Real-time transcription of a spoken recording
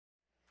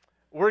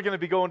we're going to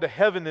be going to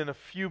heaven in a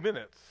few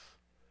minutes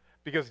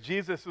because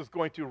Jesus is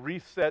going to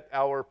reset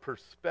our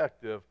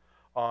perspective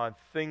on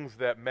things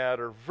that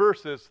matter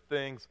versus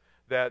things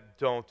that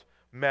don't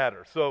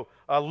matter. So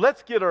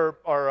let's get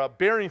our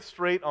bearings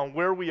straight on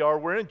where we are.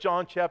 We're in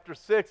John chapter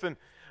 6, and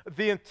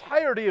the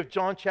entirety of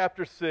John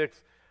chapter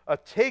 6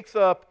 takes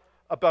up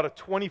about a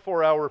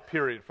 24-hour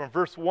period, from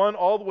verse 1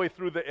 all the way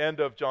through the end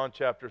of John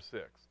chapter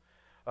 6.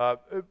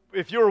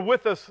 If you were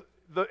with us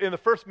in the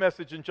first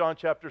message in John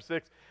chapter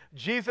 6,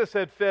 Jesus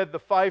had fed the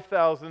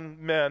 5,000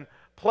 men,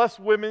 plus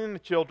women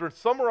and children,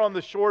 somewhere on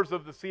the shores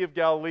of the Sea of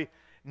Galilee,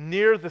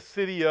 near the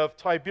city of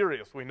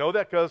Tiberias. We know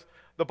that because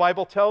the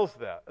Bible tells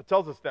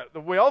us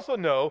that. We also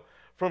know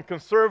from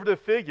conservative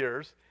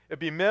figures, it'd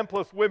be men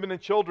plus women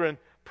and children,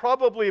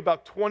 probably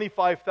about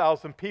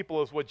 25,000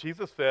 people is what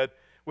Jesus fed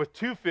with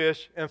 2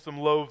 fish and some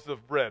loaves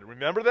of bread.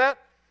 Remember that?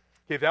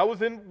 Okay, that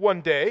was in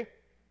one day.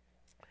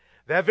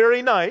 That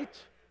very night,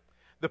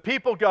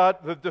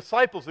 the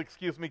disciples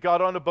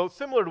got on a boat,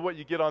 similar to what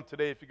you get on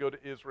today if you go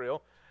to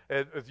Israel,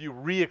 as you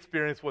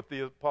re-experience what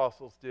the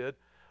apostles did.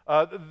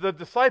 The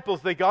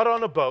disciples, they got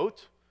on a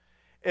boat,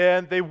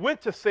 and they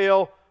went to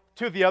sail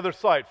to the other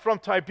side, from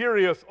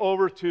Tiberias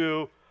over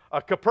to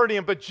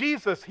Capernaum. But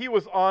Jesus, he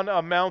was on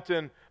a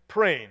mountain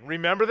praying.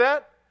 Remember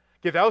that?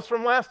 Okay, that was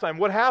from last time.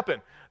 What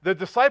happened? The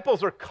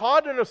disciples are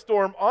caught in a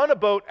storm on a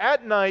boat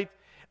at night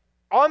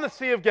on the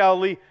Sea of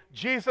Galilee.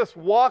 Jesus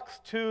walks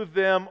to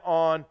them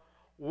on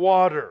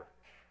water.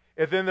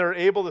 And then they're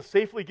able to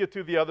safely get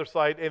to the other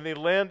side, and they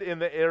land in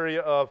the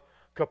area of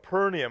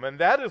Capernaum. And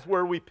that is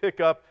where we pick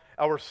up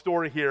our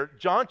story here.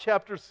 John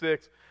chapter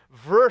 6,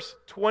 verse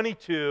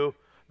 22,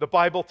 the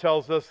Bible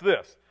tells us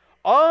this.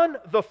 On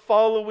the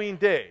following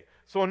day,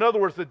 so in other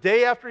words, the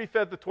day after he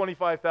fed the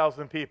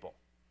 25,000 people,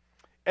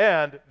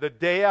 and the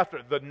day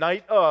after, the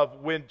night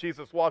of when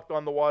Jesus walked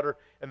on the water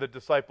and the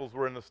disciples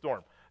were in the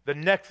storm. The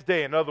next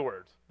day, in other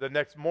words, the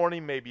next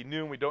morning, maybe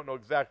noon, we don't know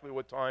exactly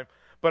what time,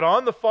 but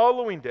on the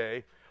following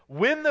day,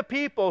 when the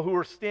people who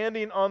were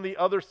standing on the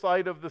other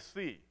side of the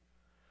sea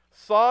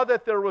saw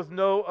that there was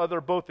no other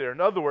boat there. In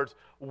other words,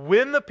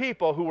 when the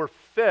people who were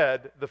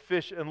fed the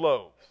fish and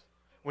loaves,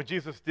 when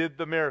Jesus did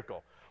the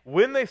miracle,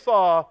 when they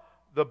saw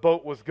the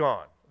boat was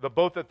gone, the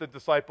boat that the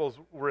disciples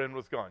were in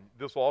was gone.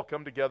 This will all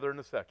come together in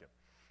a second.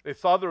 They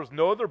saw there was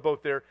no other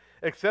boat there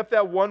except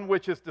that one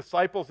which his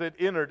disciples had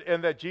entered,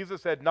 and that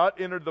Jesus had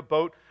not entered the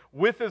boat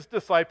with his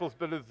disciples,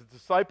 but his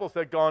disciples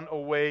had gone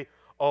away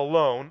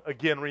alone.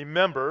 Again,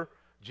 remember,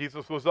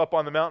 Jesus was up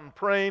on the mountain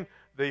praying.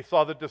 They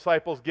saw the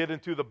disciples get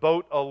into the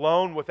boat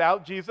alone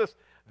without Jesus.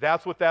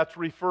 That's what that's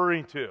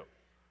referring to.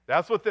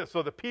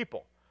 So the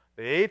people,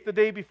 they ate the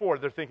day before.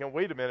 They're thinking,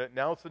 wait a minute,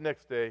 now it's the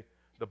next day.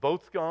 The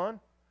boat's gone.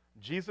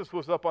 Jesus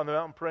was up on the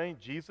mountain praying.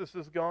 Jesus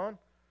is gone.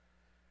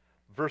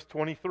 Verse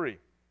 23.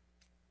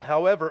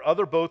 However,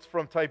 other boats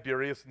from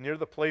Tiberias, near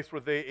the place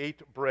where they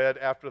ate bread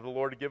after the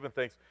Lord had given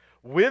thanks,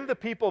 when the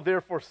people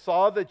therefore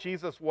saw that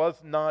Jesus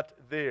was not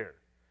there,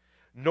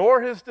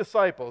 nor his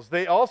disciples,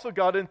 they also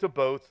got into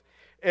boats,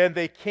 and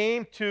they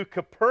came to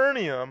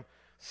Capernaum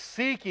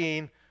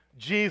seeking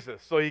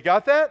Jesus. So you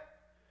got that?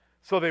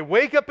 So they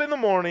wake up in the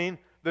morning,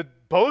 the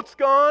boat's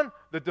gone,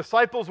 the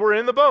disciples were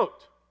in the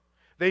boat.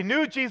 They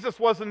knew Jesus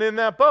wasn't in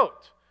that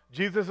boat.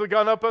 Jesus had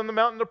gone up on the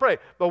mountain to pray.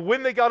 But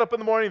when they got up in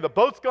the morning, the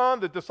boat's gone,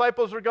 the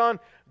disciples are gone,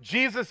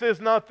 Jesus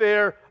is not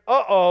there.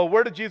 Uh-oh,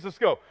 where did Jesus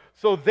go?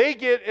 So they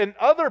get in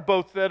other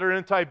boats that are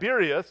in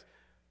Tiberias,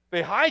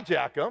 they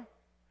hijack them,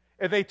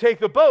 and they take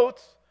the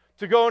boats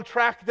to go and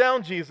track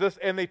down Jesus,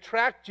 and they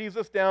track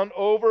Jesus down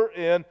over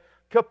in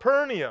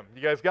Capernaum.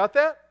 You guys got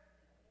that?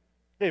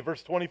 Okay,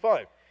 verse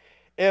 25.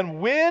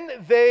 And when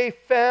they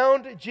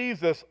found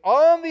Jesus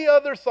on the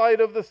other side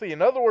of the sea,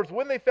 in other words,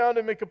 when they found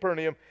him in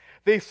Capernaum,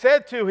 they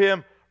said to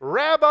him,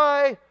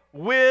 Rabbi,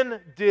 when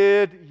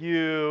did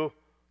you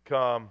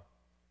come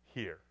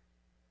here?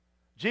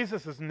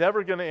 Jesus is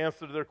never going to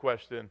answer their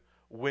question,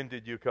 when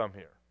did you come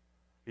here?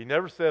 He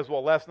never says,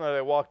 well, last night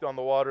I walked on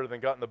the water,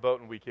 then got in the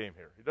boat and we came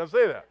here. He doesn't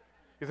say that.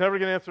 He's never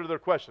going to answer their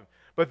question.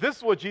 But this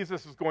is what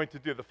Jesus is going to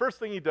do. The first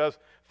thing he does,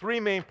 3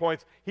 main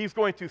points, he's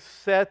going to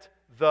set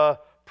the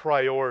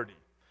priority.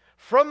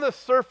 From the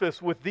surface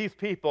with these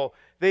people,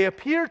 they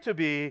appear to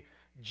be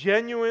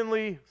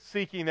genuinely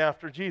seeking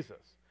after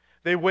Jesus.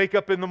 They wake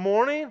up in the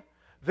morning,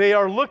 they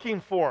are looking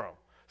for him.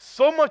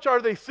 So much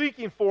are they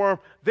seeking for him,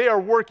 they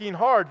are working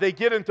hard. They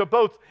get into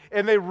boats,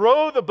 and they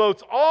row the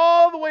boats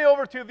all the way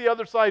over to the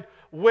other side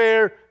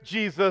where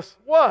Jesus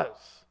was.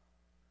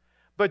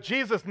 But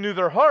Jesus knew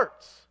their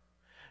hearts.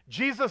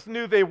 Jesus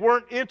knew they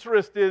weren't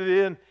interested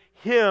in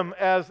him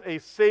as a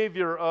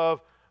savior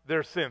of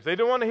their sins. They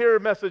didn't want to hear a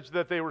message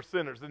that they were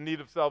sinners in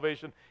need of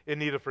salvation, in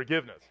need of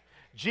forgiveness.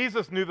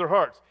 Jesus knew their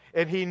hearts,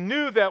 and he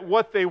knew that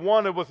what they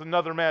wanted was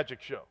another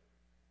magic show.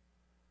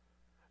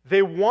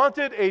 They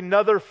wanted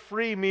another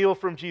free meal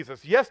from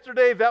Jesus.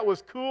 Yesterday, that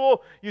was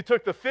cool. You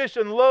took the fish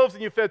and loaves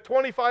and you fed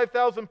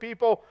 25,000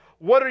 people.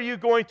 What are you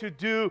going to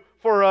do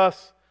for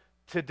us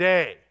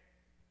today?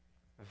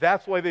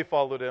 That's why they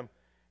followed him,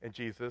 and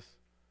Jesus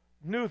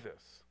knew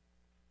this.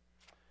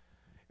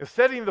 And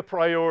setting the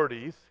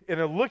priorities, and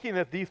in looking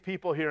at these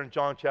people here in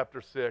John chapter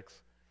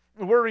 6,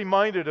 we're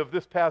reminded of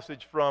this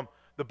passage from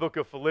the book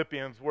of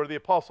Philippians, where the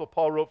Apostle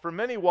Paul wrote, "For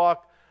many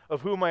walk,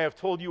 of whom I have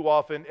told you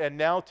often, and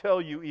now tell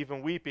you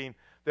even weeping,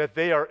 that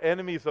they are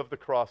enemies of the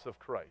cross of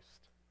Christ."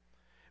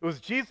 It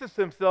was Jesus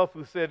himself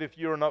who said, "If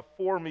you are not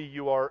for me,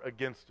 you are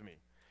against me."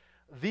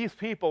 These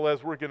people,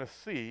 as we're going to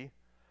see,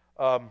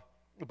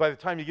 by the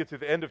time you get to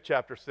the end of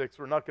chapter 6,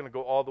 we're not going to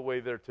go all the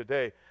way there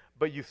today,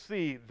 but you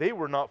see, they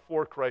were not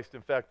for Christ.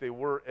 In fact, they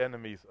were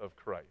enemies of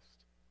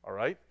Christ. All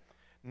right?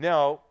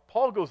 Now,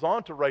 Paul goes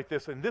on to write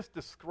this, and this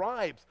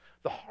describes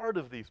the heart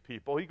of these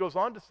people. He goes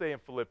on to say in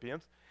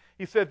Philippians,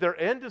 he said, "Their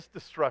end is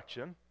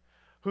destruction,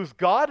 whose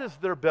God is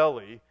their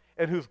belly,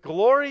 and whose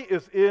glory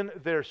is in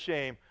their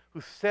shame,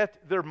 who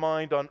set their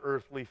mind on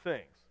earthly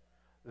things."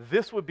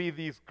 This would be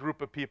these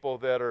group of people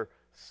that are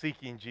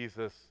seeking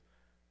Jesus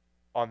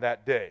on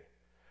that day.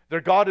 Their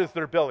God is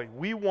their belly.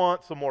 We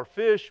want some more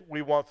fish.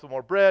 We want some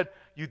more bread.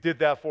 You did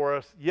that for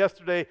us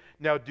yesterday.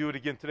 Now do it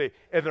again today.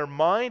 And their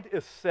mind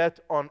is set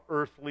on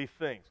earthly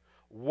things.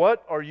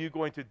 What are you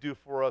going to do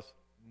for us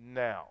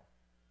now?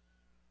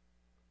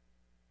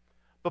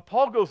 But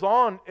Paul goes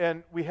on,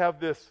 and we have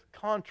this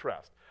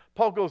contrast.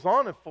 Paul goes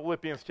on in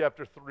Philippians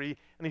chapter 3,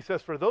 and he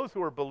says, "For those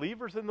who are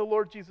believers in the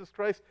Lord Jesus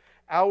Christ,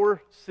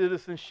 our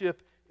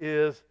citizenship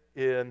is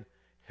in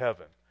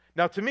heaven."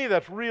 Now, to me,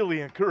 that's really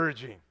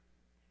encouraging.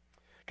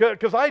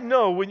 Because I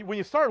know when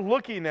you start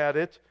looking at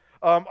it,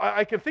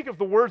 I can think of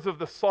the words of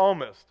the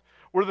psalmist,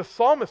 where the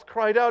psalmist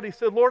cried out, he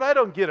said, "Lord, I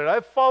don't get it.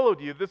 I've followed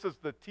you." This is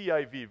the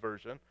TIV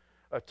version,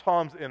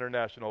 Tom's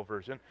International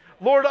version.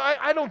 "Lord,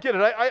 I don't get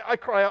it. I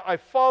cry out, I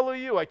follow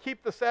you. I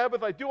keep the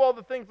Sabbath. I do all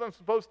the things I'm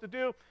supposed to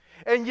do.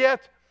 And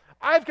yet,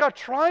 I've got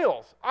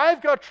trials.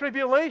 I've got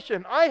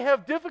tribulation. I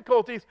have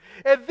difficulties.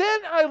 And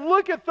then I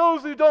look at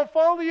those who don't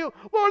follow you.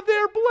 Lord,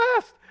 they're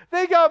blessed.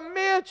 They got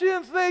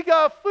mansions. They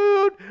got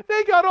food.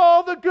 They got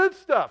all the good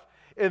stuff."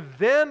 And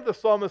then the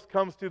psalmist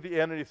comes to the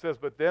end and he says,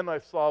 "But then I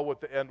saw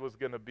what the end was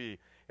going to be."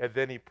 And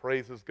then he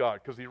praises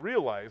God, because he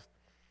realized,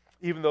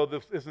 even though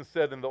this isn't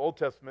said in the Old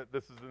Testament,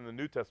 this is in the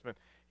New Testament,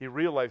 he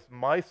realized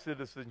my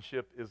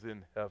citizenship is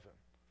in heaven.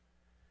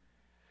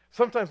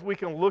 Sometimes we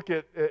can look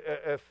at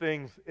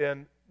things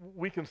and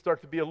we can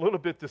start to be a little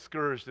bit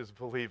discouraged as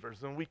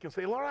believers, and we can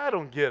say, "Lord, I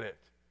don't get it.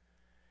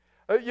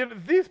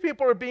 These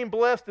people are being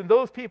blessed, and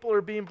those people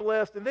are being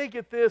blessed, and they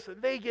get this,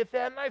 and they get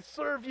that, and I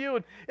serve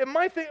you, and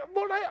my thing,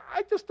 Lord,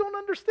 I just don't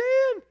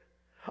understand.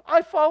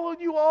 I followed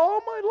you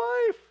all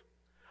my life.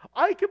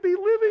 I could be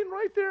living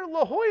right there in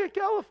La Jolla,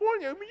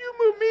 California. You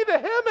moved me to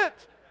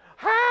Hemet.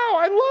 How?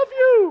 I love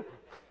you."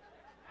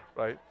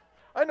 Right?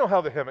 I know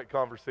how the Hemet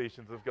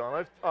conversations have gone.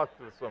 I've talked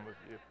to some of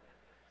you.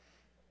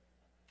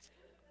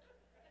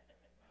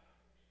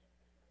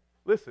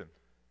 Listen,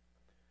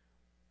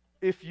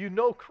 if you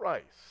know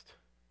Christ,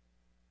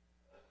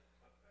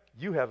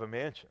 you have a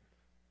mansion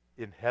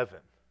in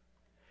heaven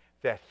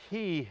that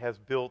He has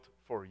built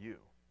for you.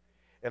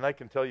 And I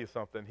can tell you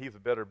something, He's a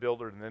better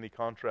builder than any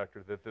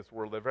contractor that this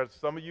world ever had.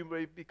 Some of you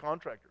may be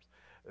contractors.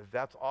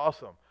 That's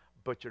awesome.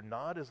 But you're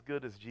not as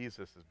good as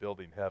Jesus is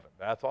building heaven.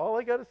 That's all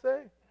I got to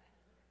say.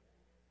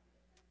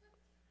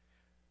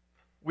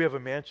 We have a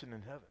mansion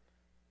in heaven.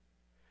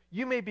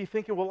 You may be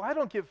thinking, "Well, I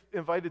don't get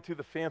invited to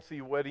the fancy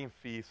wedding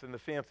feasts and the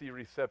fancy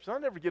reception. I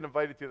never get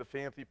invited to the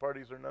fancy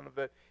parties or none of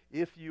that."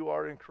 If you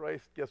are in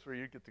Christ, guess where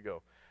you get to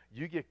go?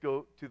 You get to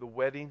go to the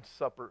wedding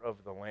supper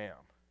of the Lamb.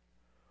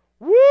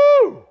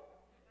 Woo!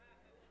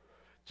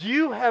 Do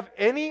you have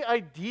any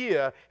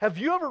idea? Have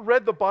you ever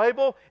read the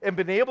Bible and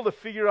been able to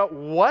figure out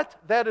what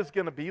that is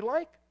going to be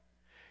like?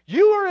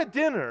 You are at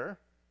dinner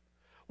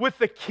with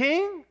the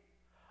King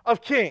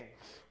of Kings.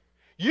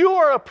 You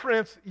are a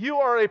prince, you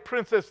are a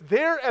princess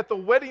there at the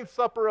wedding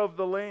supper of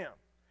the Lamb.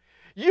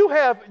 You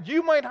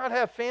might not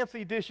have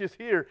fancy dishes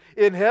here.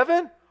 In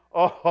heaven,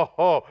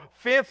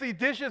 fancy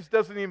dishes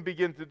doesn't even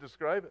begin to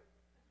describe it.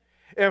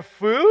 And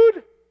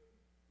food,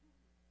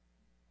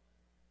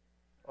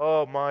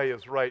 oh,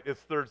 Maya's right,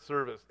 it's third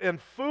service.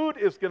 And food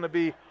is going to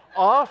be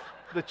off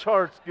the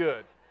charts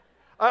good.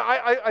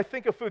 I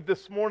think of food.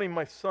 This morning,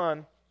 my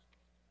son,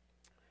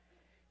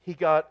 he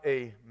got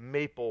a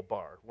maple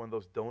bar, one of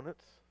those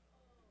donuts.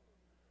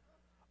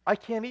 I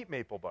can't eat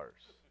maple bars.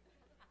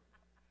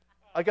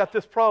 I got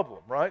this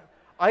problem, right?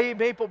 I eat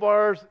maple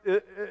bars,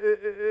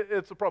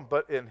 it's a problem.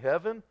 But in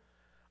heaven,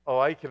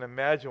 I can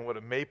imagine what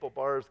a maple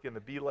bar is going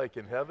to be like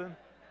in heaven.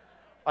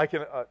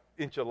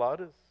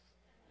 Enchiladas?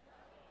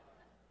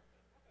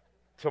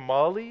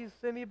 Tamales,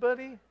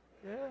 anybody?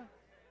 Yeah.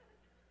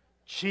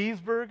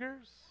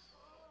 Cheeseburgers?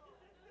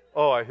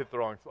 Oh, I hit the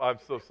wrong, I'm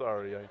so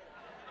sorry.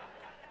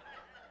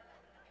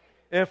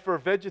 And for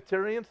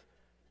vegetarians,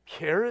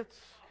 carrots?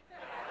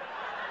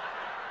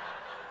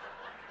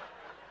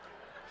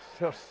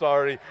 So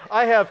sorry.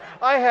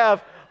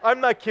 I'm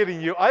not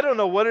kidding you. I don't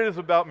know what it is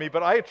about me,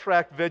 but I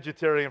attract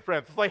vegetarian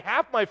friends. It's like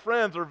half my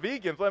friends are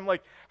vegans. I'm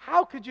like,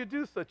 how could you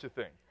do such a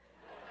thing?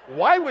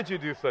 Why would you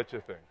do such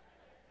a thing?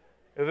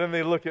 And then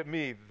they look at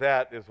me.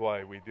 That is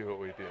why we do what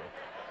we do.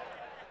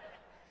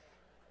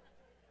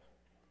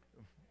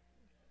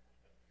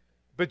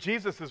 But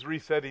Jesus is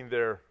resetting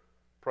their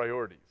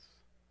priorities.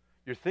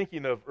 You're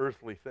thinking of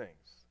earthly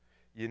things.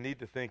 You need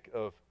to think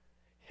of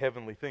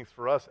heavenly things.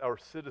 For us, our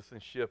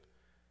citizenship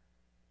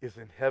is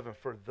in heaven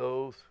for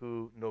those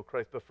who know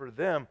Christ. But for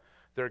them,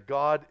 their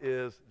God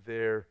is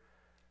their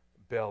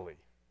belly.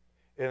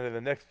 And in the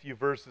next few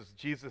verses,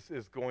 Jesus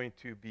is going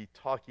to be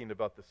talking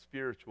about the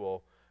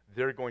spiritual.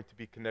 They're going to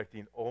be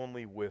connecting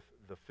only with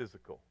the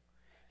physical.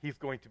 He's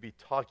going to be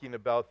talking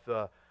about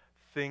the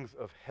things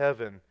of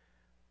heaven.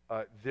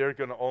 They're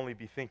going to only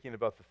be thinking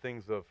about the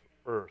things of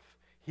earth.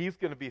 He's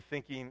going to be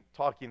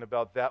talking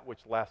about that which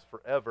lasts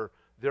forever.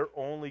 They're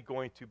only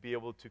going to be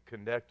able to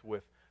connect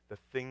with the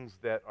things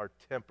that are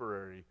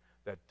temporary,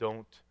 that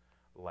don't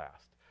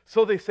last.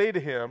 So they say to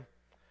him,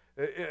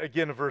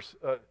 again in verse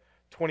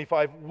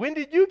 25, when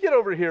did you get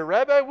over here,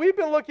 Rabbi? We've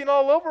been looking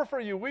all over for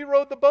you. We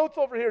rowed the boats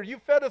over here. You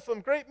fed us some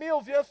great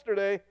meals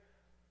yesterday.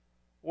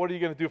 What are you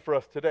going to do for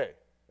us today?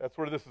 That's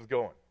where this is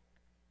going.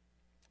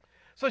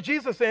 So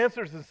Jesus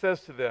answers and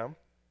says to them,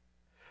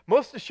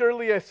 most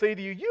assuredly I say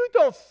to you, you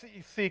don't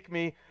seek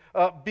me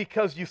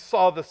because you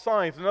saw the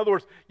signs. In other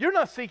words, you're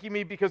not seeking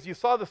me because you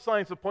saw the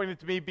signs that pointed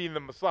to me being the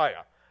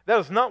Messiah. That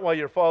is not why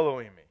you're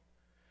following me.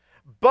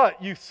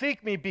 But you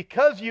seek me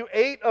because you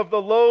ate of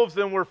the loaves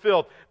and were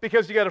filled,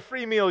 because you got a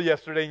free meal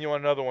yesterday and you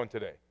want another one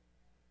today.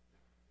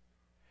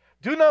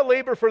 Do not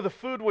labor for the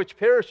food which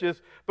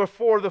perishes, but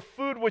for the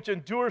food which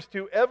endures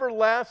to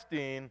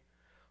everlasting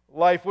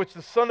life, which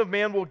the Son of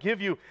Man will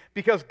give you,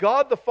 because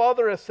God the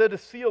Father has set a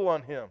seal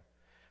on him.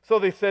 So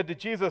they said to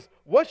Jesus,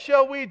 what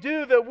shall we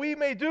do that we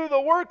may do the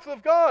works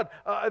of God?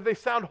 They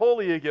sound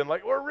holy again,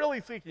 like, we're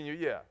really seeking you.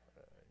 Yeah,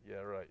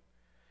 right.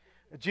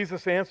 And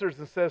Jesus answers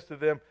and says to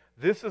them,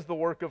 this is the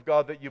work of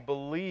God, that you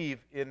believe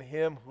in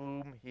him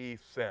whom he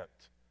sent.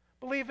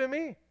 Believe in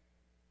me.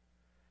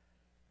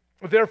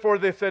 Therefore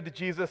they said to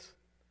Jesus,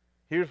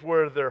 here's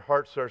where their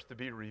heart starts to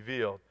be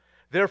revealed.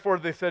 Therefore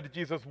they said to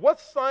Jesus, what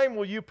sign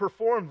will you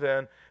perform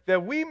then,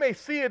 that we may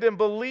see it and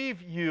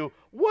believe you?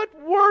 What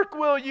work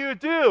will you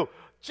do?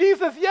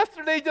 Jesus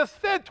yesterday just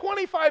fed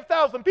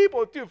 25,000 people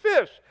with 2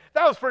 fish.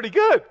 That was pretty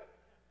good.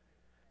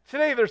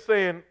 Today they're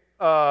saying,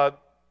 do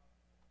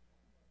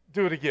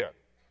it again.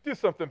 Do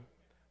something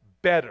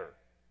better.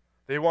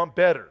 They want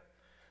better.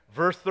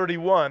 Verse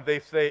 31,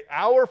 they say,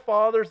 our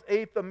fathers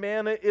ate the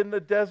manna in the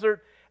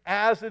desert,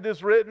 as it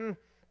is written,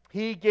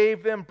 he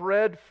gave them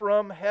bread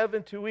from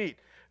heaven to eat.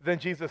 Then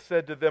Jesus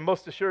said to them,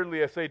 most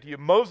assuredly I say to you,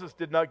 Moses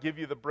did not give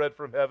you the bread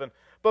from heaven,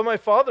 but my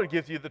Father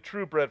gives you the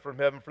true bread from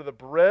heaven. For the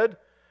bread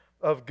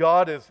of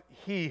God is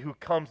he who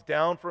comes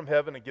down from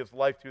heaven and gives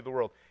life to the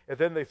world. And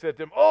then they said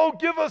to him, oh,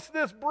 give us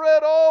this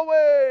bread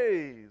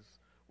always.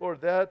 Lord,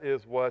 that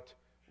is what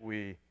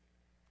we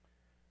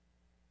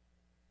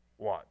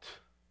want.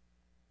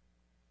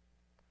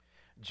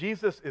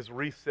 Jesus is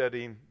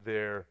resetting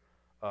their,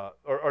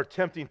 or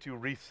attempting to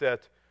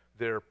reset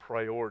their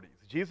priorities.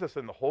 Jesus,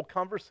 in the whole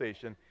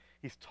conversation,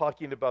 he's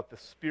talking about the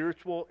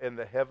spiritual and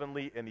the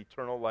heavenly and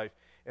eternal life,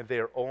 and they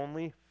are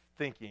only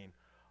thinking,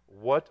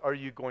 what are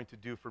you going to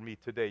do for me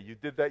today? You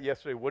did that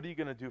yesterday. What are you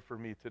going to do for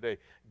me today?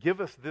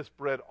 Give us this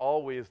bread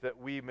always, that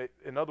we may,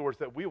 in other words,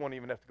 that we won't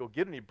even have to go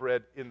get any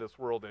bread in this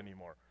world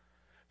anymore.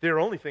 They're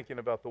only thinking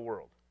about the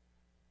world.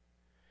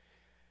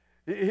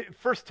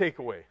 First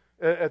takeaway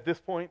at this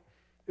point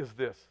is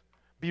this: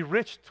 be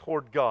rich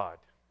toward God.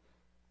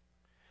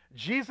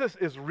 Jesus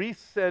is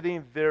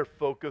resetting their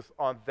focus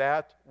on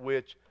that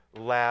which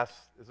lasts,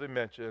 as I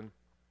mentioned,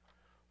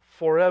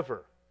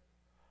 forever.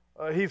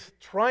 He's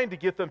trying to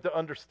get them to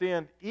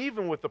understand,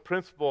 even with the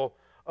principle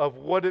of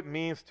what it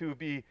means to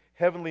be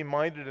heavenly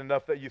minded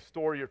enough that you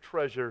store your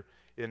treasure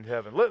in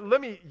heaven.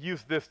 Let me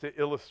use this to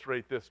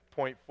illustrate this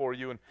point for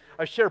you. And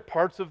I shared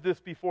parts of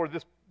this before.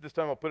 This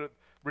time I'll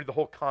read the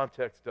whole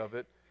context of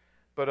it.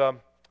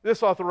 But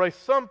this author writes,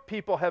 some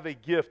people have a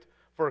gift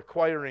for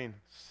acquiring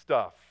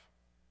stuff.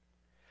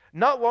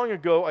 Not long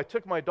ago, I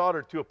took my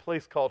daughter to a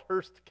place called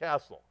Hearst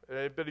Castle.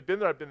 Anybody been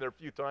there? I've been there a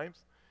few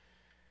times.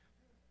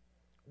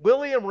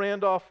 William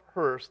Randolph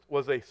Hearst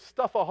was a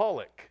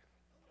stuffaholic.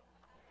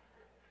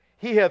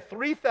 He had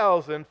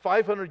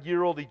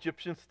 3,500-year-old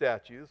Egyptian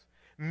statues,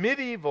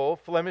 medieval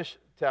Flemish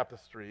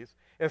tapestries,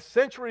 and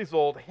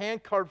centuries-old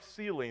hand-carved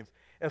ceilings,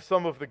 and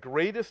some of the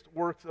greatest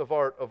works of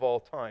art of all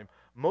time,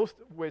 most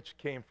of which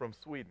came from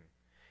Sweden.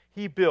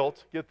 He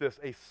built, get this,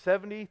 a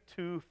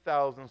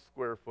 72,000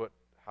 square foot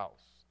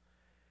house.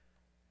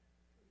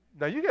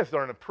 Now, you guys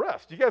aren't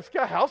impressed. You guys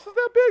got houses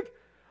that big?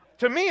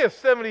 To me, a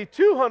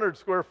 7,200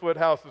 square foot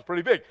house is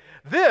pretty big.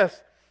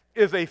 This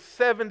is a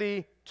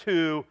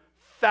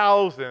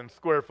 72,000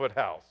 square foot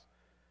house.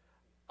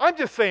 I'm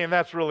just saying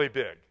that's really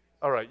big.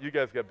 All right, you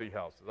guys got big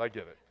houses. I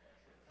get it.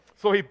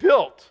 So he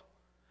built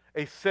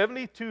a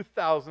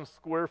 72,000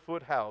 square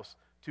foot house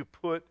to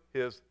put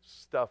his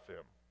stuff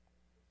in.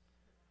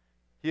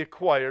 He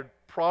acquired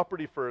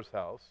property for his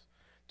house,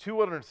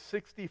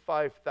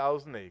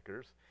 265,000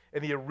 acres,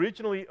 and he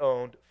originally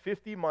owned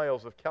 50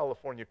 miles of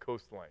California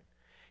coastline.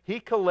 He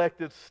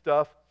collected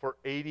stuff for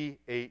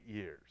 88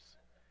 years.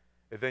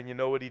 And then you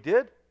know what he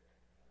did?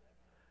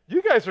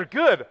 You guys are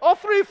good. All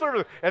three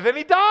services. And then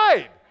he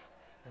died.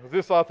 As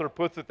this author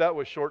puts it, that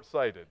was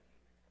short-sighted.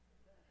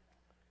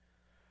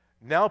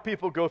 Now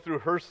people go through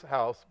her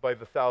house by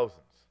the thousands.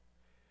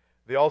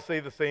 They all say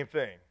the same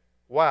thing.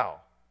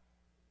 Wow,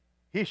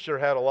 he sure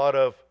had a lot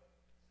of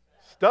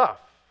stuff.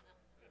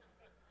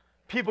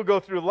 People go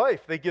through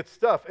life, they get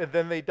stuff, and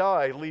then they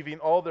die, leaving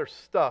all their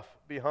stuff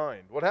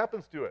behind. What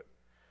happens to it?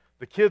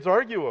 The kids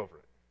argue over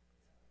it.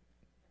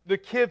 The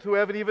kids who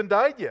haven't even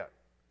died yet,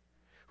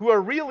 who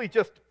are really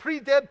just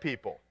pre-dead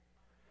people,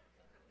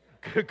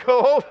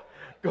 go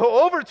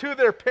over to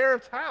their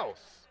parents'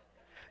 house.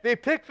 They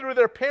pick through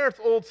their parents'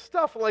 old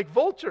stuff like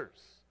vultures,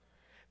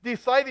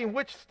 deciding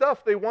which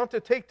stuff they want to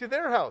take to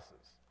their houses.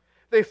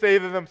 They say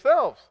to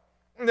themselves,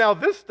 now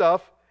this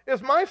stuff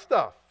is my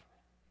stuff.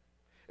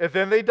 And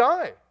then they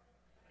die.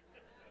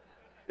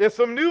 And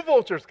some new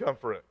vultures come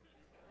for it.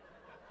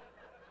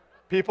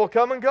 People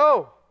come and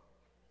go.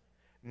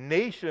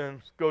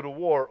 Nations go to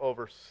war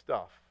over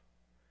stuff.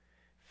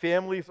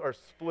 Families are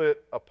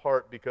split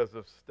apart because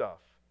of stuff.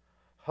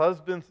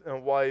 Husbands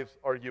and wives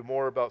argue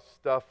more about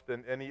stuff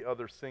than any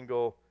other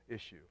single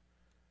issue.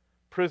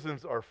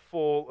 Prisons are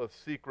full of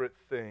secret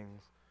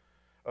things,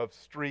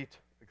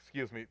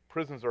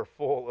 prisons are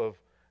full of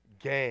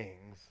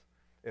gangs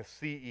and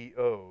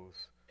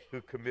CEOs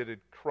who committed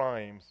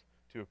crimes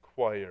to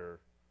acquire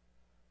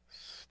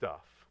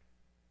stuff.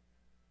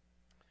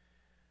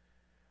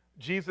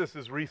 Jesus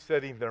is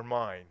resetting their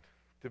mind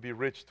to be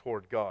rich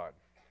toward God.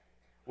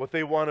 What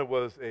they wanted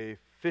was a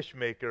fish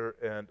maker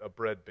and a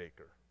bread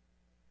baker.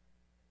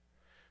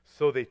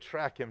 So they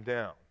track him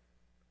down,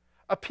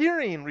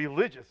 appearing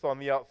religious on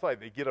the outside.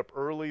 They get up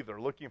early,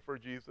 they're looking for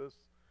Jesus.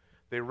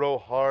 They row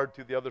hard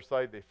to the other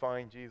side, they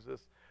find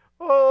Jesus.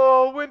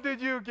 Oh, when did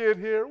you get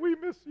here? We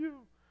miss you.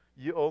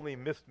 You only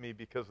missed me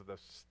because of the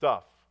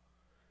stuff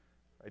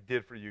I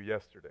did for you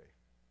yesterday.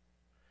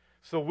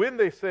 So when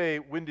they say,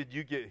 when did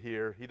you get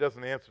here? He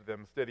doesn't answer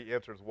them. Instead, he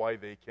answers why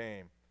they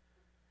came.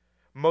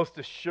 Most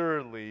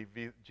assuredly,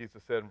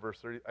 Jesus said in verse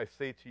 30, I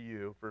say to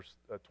you, verse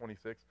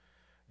 26,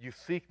 you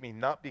seek me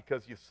not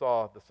because you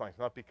saw the signs,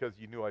 not because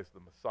you knew I was the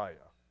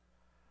Messiah,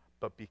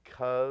 but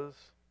because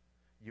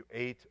you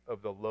ate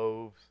of the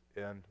loaves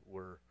and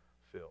were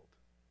filled.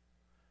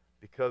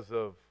 Because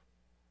of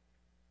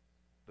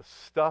the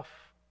stuff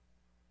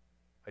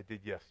I did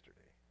yesterday.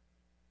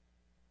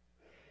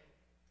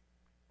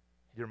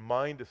 Your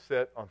mind is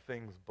set on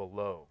things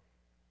below.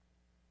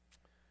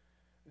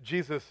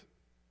 Jesus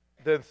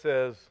then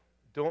says,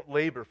 don't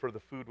labor for the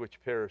food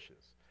which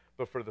perishes,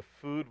 but for the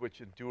food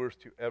which endures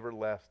to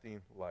everlasting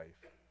life,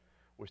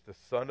 which the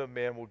Son of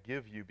Man will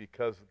give you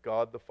because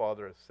God the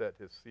Father has set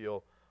his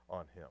seal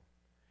on him.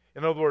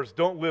 In other words,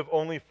 don't live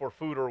only for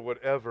food or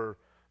whatever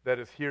that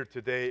is here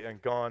today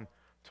and gone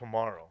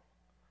tomorrow.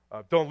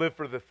 Don't live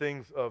for the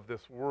things of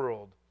this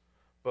world,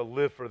 but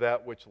live for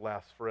that which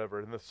lasts forever.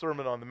 In the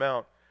Sermon on the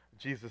Mount,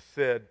 Jesus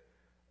said,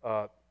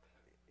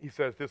 he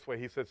said it this way,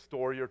 he said,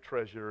 store your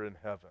treasure in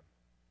heaven.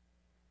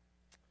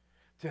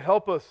 To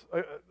help us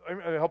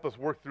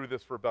work through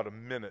this for about a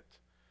minute,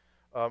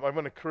 I'm going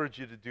to encourage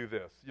you to do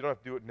this. You don't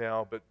have to do it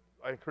now, but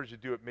I encourage you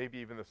to do it maybe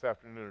even this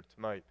afternoon or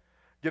tonight.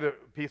 Get a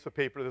piece of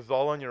paper. This is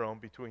all on your own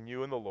between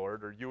you and the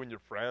Lord, or you and your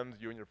friends,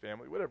 you and your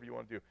family, whatever you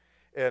want to do.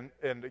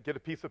 And get a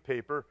piece of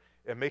paper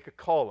and make a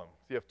column.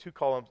 So you have two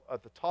columns.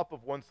 At the top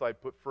of one side,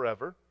 put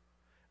forever.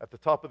 At the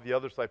top of the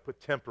other side,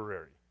 put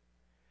temporary.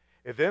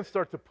 And then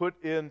start to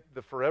put in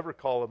the forever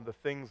column the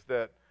things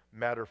that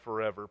matter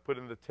forever. Put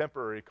in the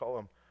temporary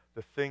column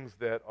the things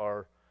that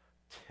are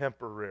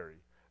temporary.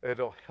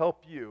 It'll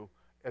help you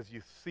as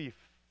you see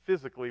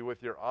physically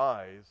with your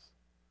eyes,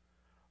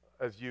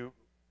 as you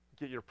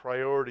get your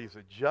priorities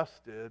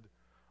adjusted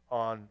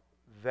on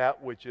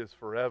that which is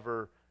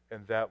forever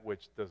and that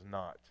which does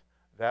not.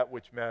 That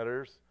which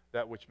matters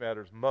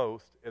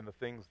most, and the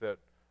things that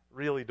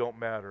really don't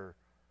matter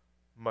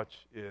much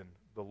in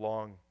the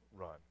long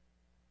run.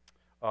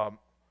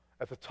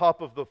 At the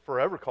top of the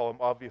forever column,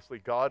 obviously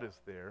God is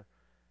there,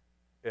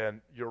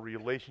 and your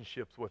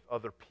relationships with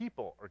other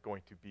people are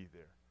going to be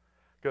there.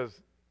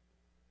 Because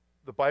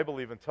the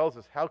Bible even tells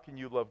us, how can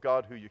you love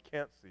God who you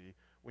can't see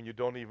when you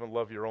don't even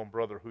love your own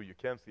brother who you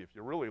can see? If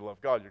you really love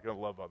God, you're going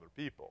to love other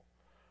people,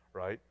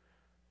 right?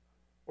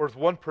 Or as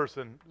one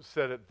person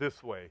said it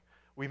this way,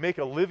 we make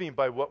a living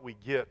by what we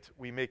get.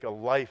 We make a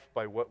life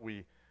by what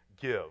we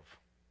give.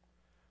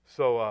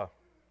 So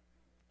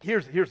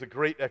here's a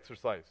great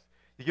exercise.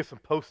 You get some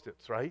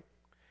Post-its, right?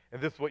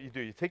 And this is what you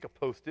do. You take a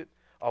Post-it.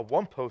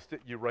 One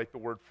Post-it, you write the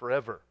word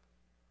forever.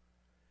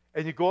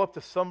 And you go up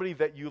to somebody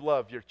that you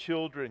love, your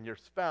children, your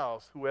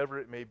spouse, whoever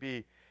it may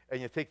be, and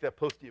you take that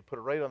Post-it, you put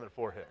it right on their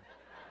forehead.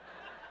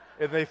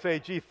 And they say,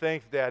 gee,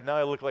 thanks, Dad. Now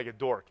I look like a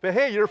dork. But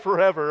hey, you're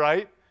forever,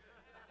 right?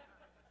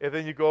 And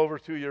then you go over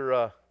to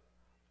your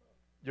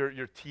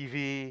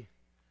TV,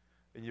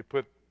 and you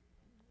put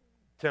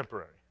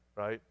temporary,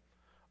 right?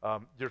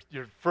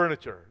 Your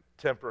furniture,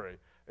 temporary.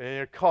 And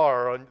your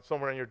car,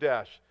 somewhere on your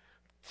dash,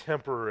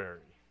 temporary.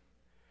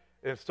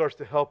 And it starts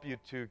to help you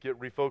to get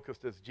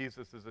refocused as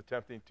Jesus is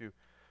attempting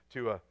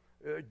to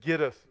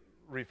get us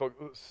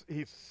refocused.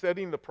 He's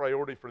setting the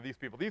priority for these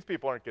people. These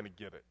people aren't going to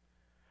get it.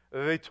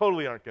 They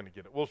totally aren't going to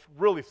get it. We'll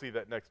really see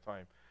that next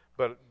time.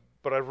 But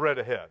I've read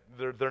ahead.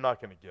 They're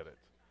not going to get it.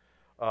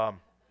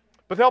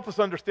 But to help us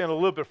understand a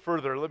little bit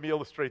further, let me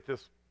illustrate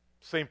this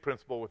same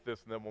principle with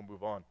this, and then we'll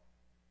move on.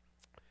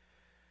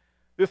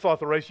 This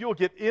author writes, you'll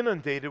get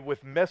inundated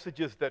with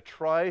messages that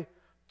try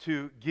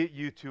to get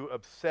you to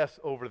obsess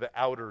over the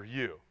outer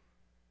you.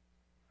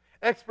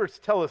 Experts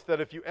tell us that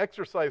if you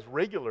exercise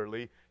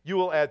regularly, you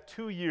will add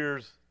 2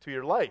 years to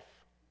your life.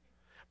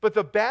 But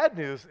the bad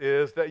news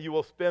is that you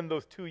will spend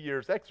those 2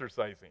 years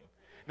exercising.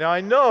 Now,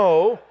 I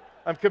know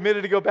I'm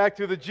committed to go back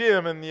to the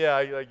gym, and yeah,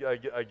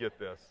 I get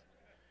this.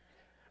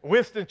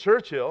 Winston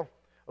Churchill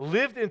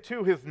lived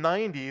into his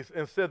 90s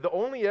and said the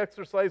only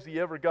exercise he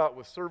ever got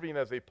was serving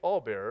as a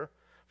pallbearer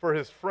for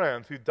his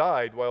friends who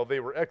died while they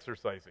were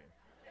exercising.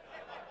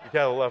 You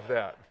gotta love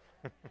that.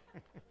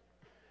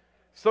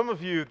 Some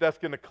of you, that's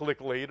going to click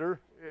later,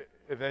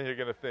 and then you're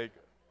going to think,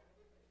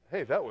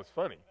 hey, that was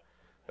funny.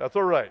 That's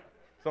all right.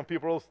 Some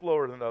people are a little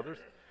slower than others.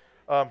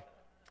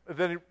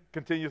 Then it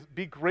continues,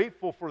 be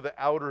grateful for the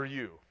outer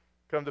you.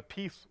 Come to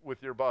peace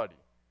with your body.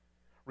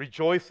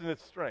 Rejoice in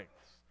its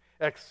strengths.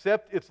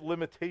 Accept its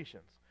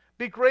limitations.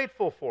 Be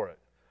grateful for it.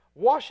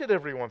 Wash it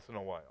every once in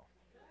a while.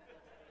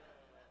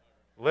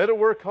 Let it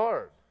work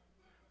hard.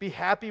 Be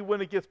happy when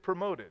it gets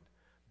promoted.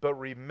 But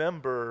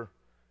remember,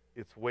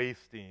 it's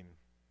wasting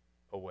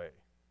away.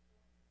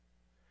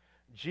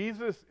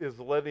 Jesus is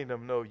letting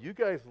them know, you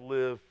guys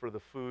live for the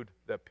food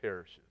that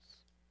perishes,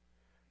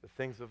 the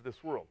things of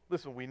this world.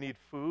 Listen, we need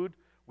food,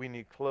 we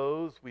need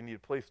clothes, we need a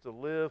place to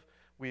live.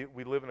 We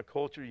live in a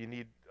culture. You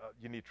need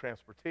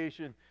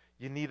transportation.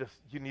 You need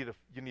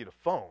a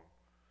phone.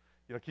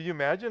 You know, can you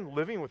imagine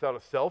living without a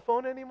cell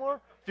phone anymore?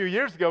 A few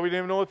years ago, we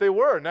didn't even know what they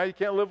were. Now you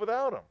can't live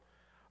without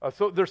them.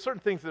 So there's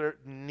certain things that are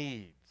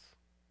needs,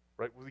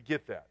 right? We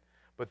get that,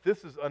 but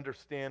this is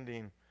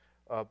understanding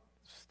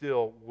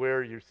still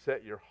where you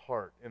set your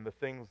heart in the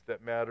things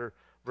that matter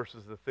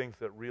versus the things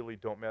that really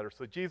don't matter.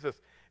 So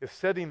Jesus is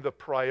setting the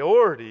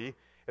priority,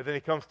 and then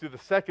he comes to the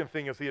second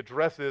thing as he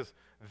addresses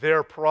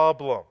their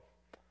problem.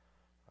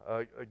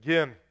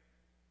 Again,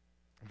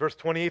 verse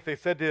 28, they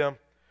said to him,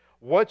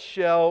 what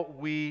shall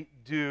we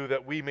do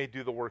that we may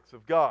do the works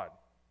of God?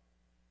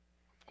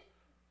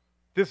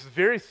 This is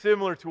very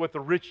similar to what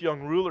the rich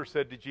young ruler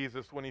said to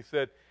Jesus when he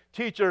said,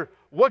 Teacher,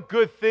 what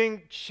good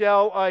thing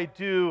shall I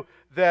do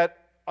that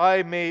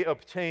I may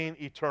obtain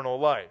eternal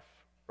life?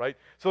 Right?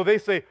 So they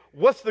say,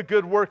 what's the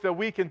good work that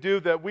we can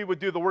do that we would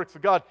do the works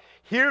of God?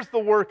 Here's the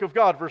work of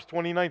God, verse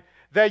 29,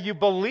 that you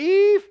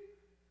believe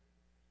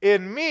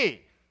in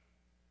me.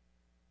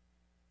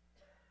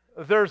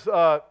 There's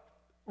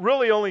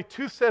really only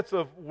two sets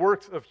of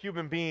works of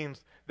human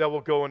beings that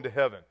will go into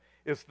heaven.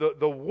 It's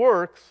the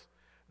works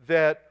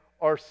that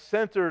are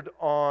centered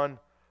on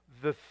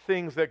the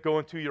things that go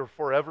into your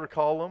forever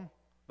column,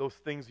 those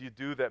things you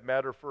do that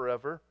matter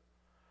forever,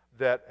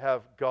 that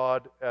have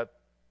God at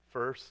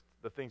first,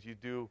 the things you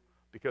do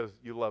because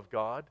you love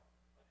God,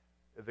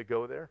 that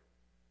go there.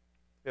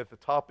 At the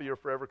top of your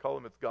forever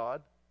column, it's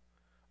God.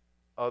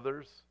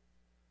 Others,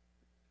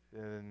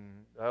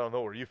 and I don't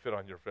know where you fit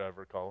on your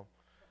forever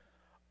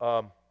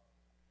column.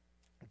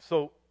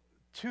 So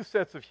two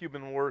sets of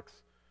human works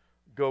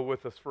go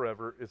with us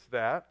forever. It's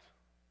that.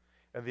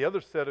 And the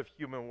other set of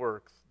human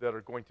works that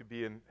are going to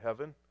be in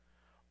heaven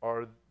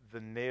are the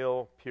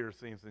nail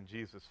piercings in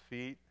Jesus'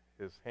 feet,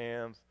 his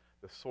hands,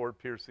 the sword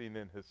piercing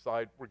in his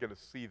side. We're going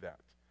to see that.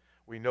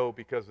 We know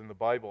because in the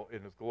Bible,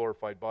 in his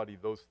glorified body,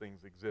 those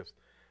things exist.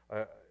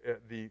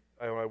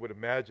 I would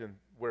imagine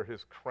where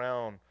his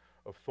crown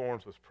of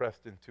thorns was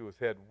pressed into his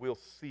head, we'll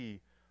see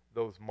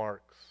those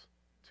marks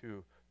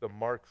too, the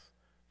marks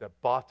that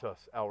bought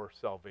us our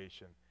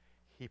salvation.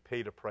 He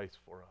paid a price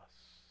for us,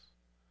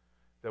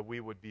 that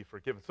we would be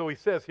forgiven. So he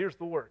says, here's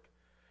the work.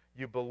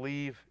 You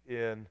believe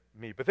in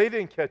me. But they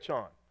didn't catch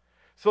on.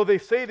 So they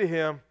say to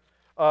him,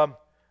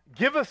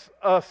 give us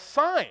a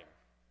sign.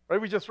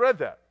 Right? We just read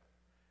that.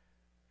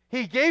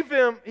 He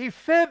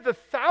fed the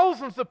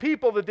thousands of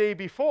people the day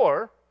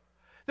before.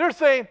 They're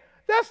saying,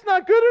 that's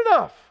not good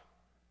enough.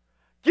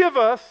 Give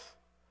us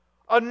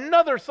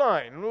another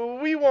sign.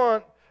 We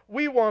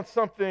want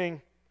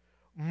something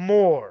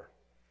more.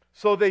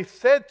 So they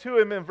said to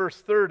him in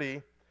verse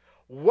 30,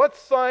 what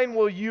sign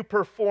will you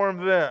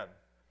perform then?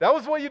 That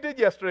was what you did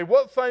yesterday.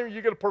 What sign are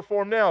you going to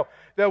perform now?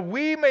 That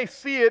we may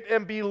see it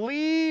and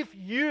believe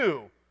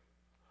you.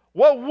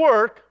 What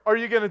work are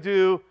you going to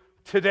do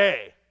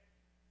today?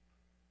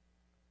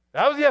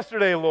 That was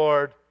yesterday,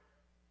 Lord.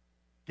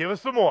 Give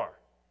us some more.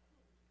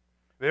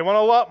 They want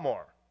a lot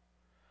more.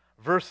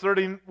 Verse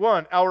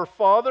 31, our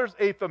fathers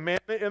ate the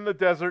manna in the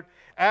desert.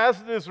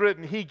 As it is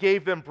written, he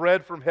gave them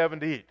bread from heaven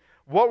to eat.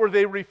 What were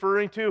they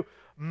referring to?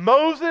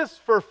 Moses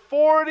for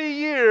 40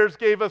 years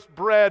gave us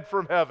bread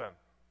from heaven.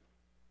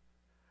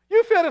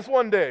 You fed us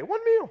one day, one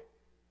meal.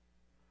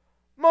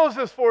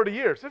 Moses 40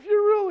 years. If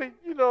you're really,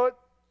 you got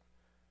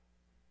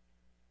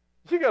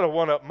to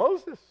one-up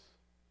Moses.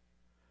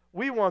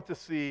 We want to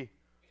see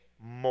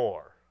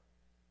more.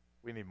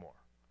 We need more.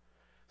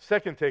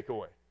 Second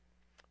takeaway,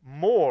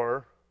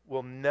 more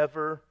will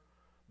never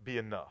be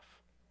enough.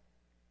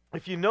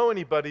 If you know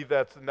anybody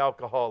that's an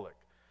alcoholic,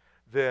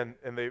 then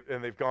and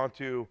they've gone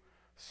to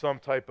some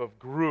type of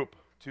group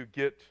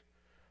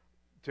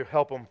to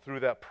help them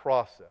through that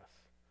process.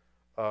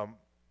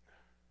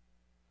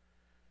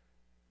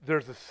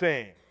 There's a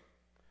saying,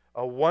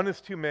 one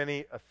is too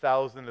many,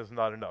 1,000 is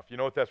not enough. You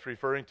know what that's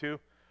referring to?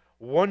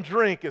 One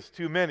drink is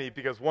too many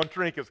because one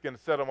drink is going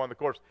to set them on the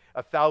course.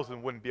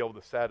 1,000 wouldn't be able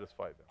to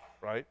satisfy them,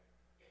 right?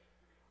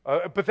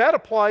 But that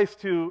applies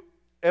to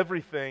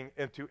everything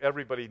and to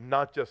everybody,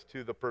 not just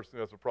to the person who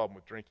has a problem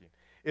with drinking.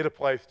 It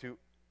applies to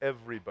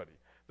everybody.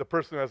 The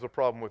person who has a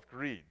problem with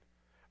greed.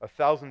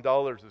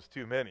 $1,000 is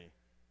too many.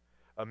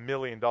 $1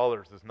 million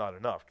is not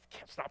enough.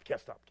 Can't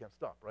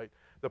stop, right?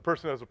 The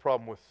person who has a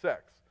problem with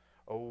sex.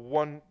 A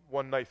one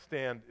night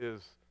stand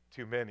is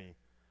too many,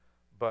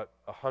 but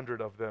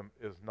 100 of them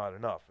is not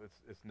enough.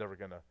 It's never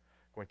going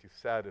to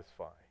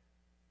satisfy.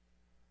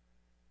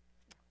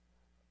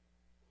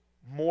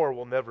 More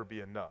will never be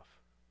enough.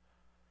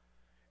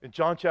 In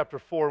John chapter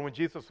 4, when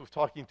Jesus was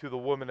talking to the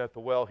woman at the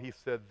well, he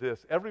said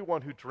this,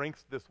 "Everyone who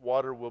drinks this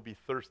water will be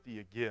thirsty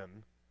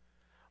again,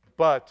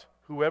 but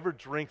whoever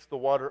drinks the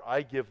water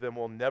I give them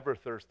will never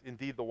thirst.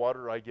 Indeed, the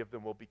water I give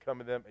them will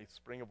become in them a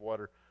spring of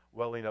water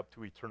welling up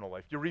to eternal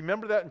life." You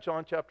remember that in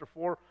John chapter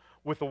 4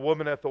 with the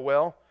woman at the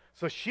well?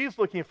 So she's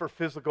looking for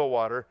physical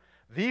water.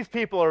 These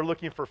people are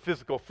looking for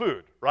physical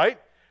food,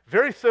 right?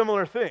 Very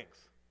similar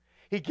things.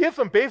 He gives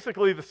them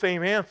basically the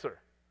same answer.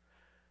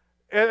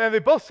 And they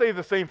both say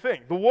the same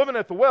thing. The woman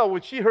at the well,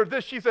 when she heard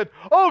this, she said,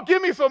 "Oh,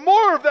 give me some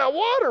more of that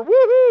water.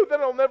 Woohoo!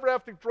 Then I'll never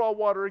have to draw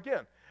water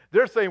again."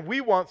 They're saying,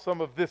 "We want some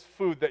of this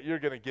food that you're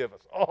going to give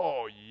us."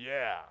 Oh,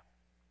 yeah.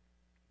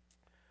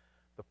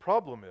 The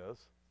problem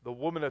is, the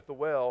woman at the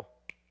well,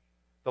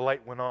 the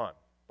light went on.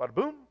 Bada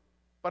boom,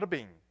 bada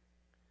bing.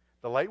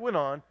 The light went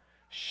on.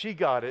 She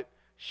got it.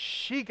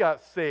 She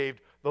got saved.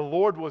 The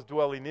Lord was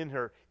dwelling in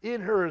her.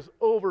 In her is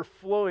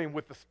overflowing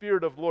with the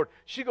Spirit of the Lord.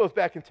 She goes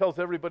back and tells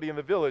everybody in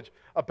the village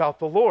about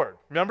the Lord.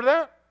 Remember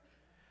that?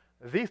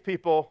 These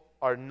people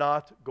are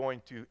not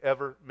going to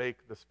ever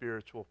make the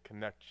spiritual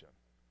connection.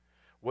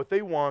 What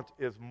they want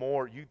is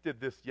more. You did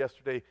this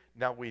yesterday.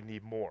 Now we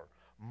need more.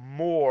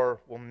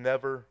 More will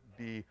never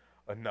be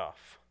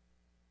enough.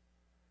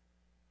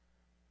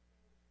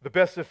 The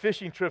best of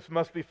fishing trips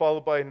must be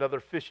followed by another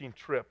fishing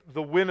trip.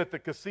 The win at the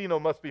casino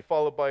must be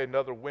followed by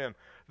another win.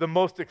 The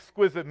most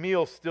exquisite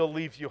meal still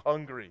leaves you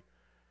hungry.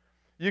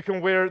 You can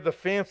wear the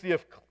fancy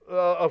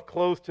of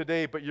clothes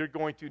today, but you're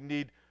going to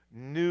need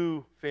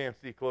new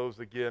fancy clothes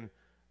again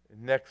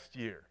next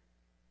year.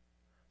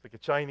 It's like a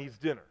Chinese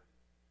dinner.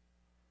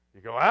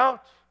 You go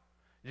out,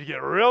 you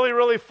get really,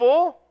 really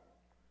full.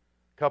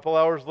 A couple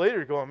hours later,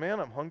 you're going, "Man,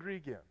 I'm hungry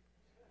again."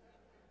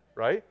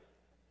 Right?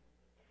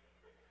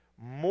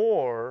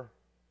 More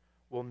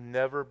will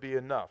never be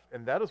enough.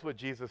 And that is what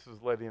Jesus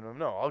is letting them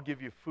know. I'll give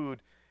you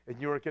food,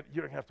 and you don't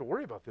going to have to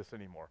worry about this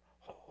anymore.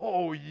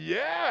 Oh,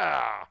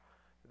 yeah!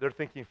 They're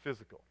thinking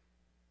physical.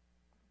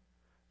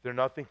 They're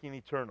not thinking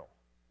eternal.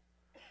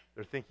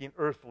 They're thinking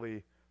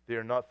earthly. They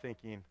are not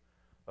thinking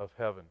of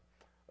heaven.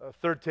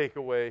 Third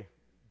takeaway,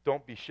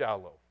 don't be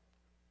shallow.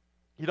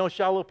 You know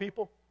shallow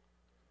people?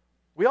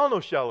 We all know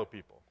shallow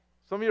people.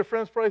 Some of your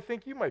friends probably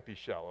think you might be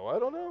shallow. I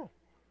don't know.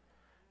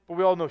 But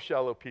we all know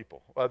shallow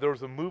people. There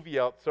was a movie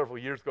out several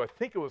years ago. I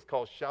think it was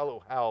called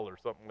Shallow Hal or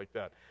something like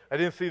that. I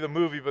didn't see the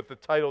movie, but the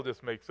title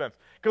just makes sense.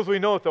 Because we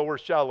know what the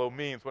word shallow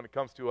means when it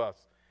comes to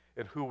us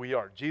and who we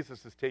are.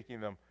 Jesus is taking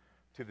them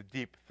to the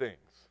deep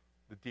things,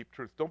 the deep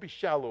truths. Don't be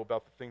shallow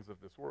about the things of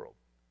this world.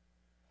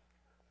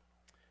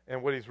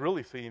 And what he's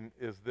really saying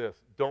is this: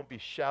 don't be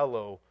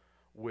shallow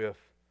with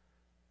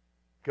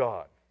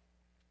God.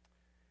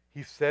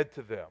 He said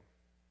to them,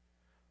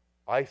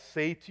 "I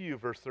say to you,"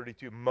 verse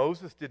 32,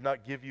 "Moses did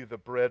not give you the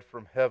bread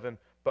from heaven,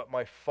 but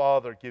my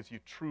Father gives you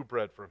true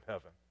bread from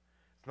heaven."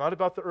 It's not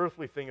about the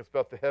earthly thing, it's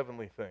about the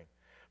heavenly thing.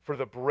 "For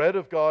the bread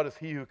of God is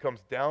he who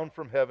comes down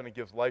from heaven and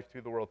gives life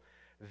to the world."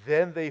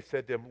 Then they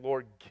said to him,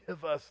 "Lord,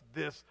 give us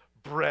this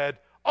bread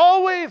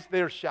always."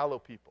 They're shallow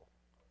people.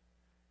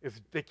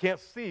 They can't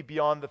see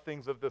beyond the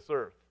things of this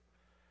earth,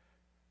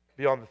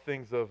 beyond the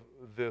things of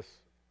this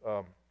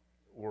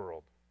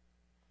world.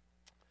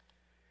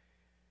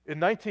 In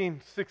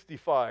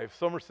 1965,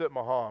 Somerset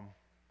Maugham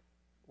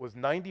was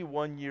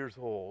 91 years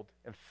old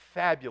and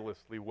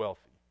fabulously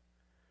wealthy.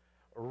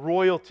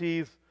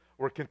 Royalties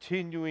were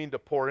continuing to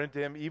pour into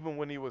him even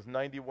when he was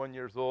 91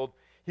 years old.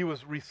 He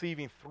was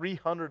receiving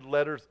 300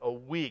 letters a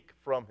week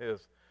from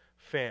his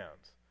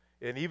fans.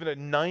 And even at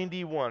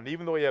 91,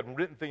 even though he hadn't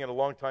written anything in a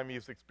long time, he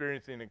was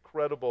experiencing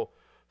incredible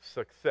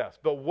success.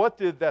 But what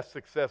did that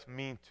success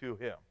mean to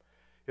him?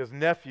 His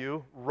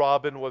nephew,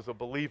 Robin, was a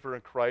believer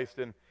in Christ,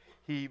 and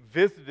he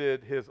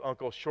visited his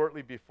uncle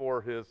shortly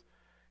before his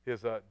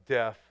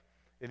death,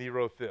 and he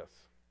wrote this: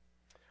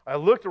 "I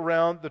looked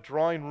around the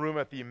drawing room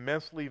at the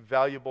immensely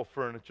valuable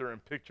furniture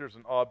and pictures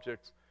and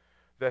objects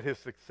that his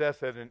success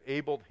had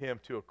enabled him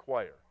to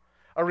acquire.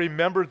 I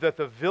remembered that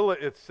the villa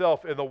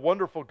itself and the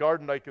wonderful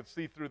garden I could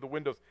see through the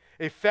windows,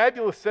 a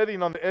fabulous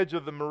setting on the edge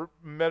of the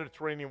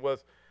Mediterranean,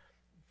 was,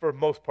 for the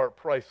most part,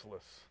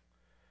 priceless.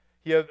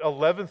 He had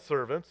 11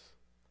 servants.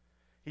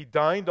 He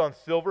dined on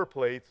silver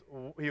plates.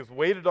 He was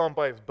waited on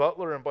by his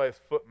butler and by his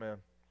footman.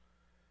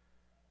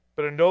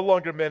 But it no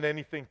longer meant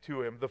anything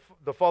to him.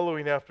 The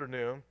following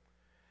afternoon,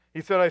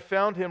 he said, I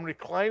found him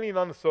reclining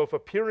on the sofa,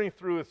 peering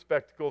through his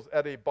spectacles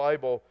at a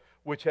Bible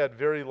which had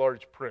very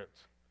large print.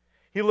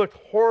 He looked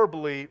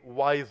horribly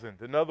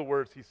wizened. In other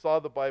words, he saw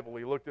the Bible,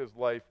 he looked at his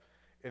life,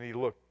 and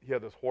he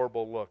had this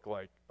horrible look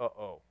like,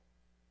 uh-oh.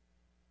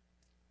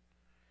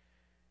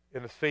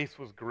 And his face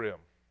was grim.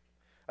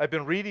 I've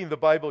been reading the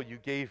Bible you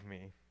gave me,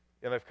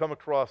 and I've come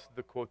across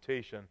the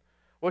quotation,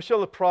 what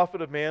shall it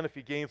profit a man if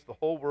he gains the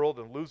whole world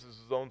and loses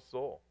his own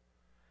soul?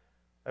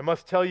 I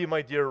must tell you,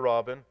 my dear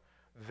Robin,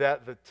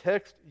 that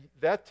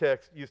that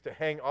text used to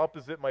hang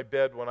opposite my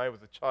bed when I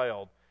was a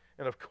child,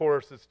 and of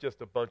course it's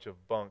just a bunch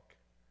of bunk.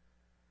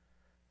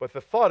 But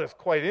the thought is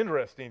quite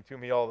interesting to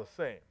me all the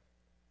same.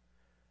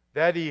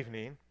 That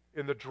evening,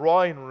 in the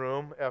drawing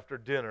room after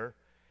dinner,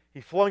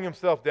 he flung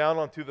himself down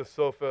onto the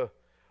sofa.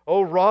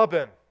 Oh,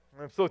 Robin,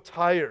 I'm so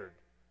tired.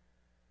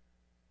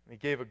 And he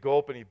gave a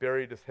gulp and he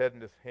buried his head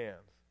in his hands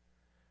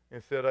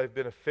and said, I've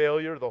been a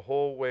failure the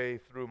whole way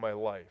through my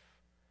life.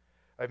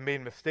 I've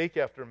made mistake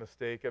after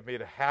mistake. I've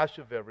made a hash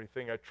of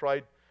everything. I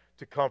tried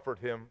to comfort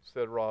him,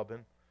 said Robin.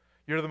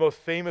 You're the most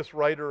famous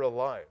writer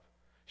alive.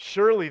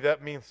 Surely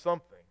that means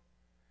something.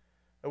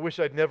 I wish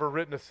I'd never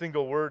written a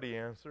single word, he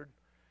answered.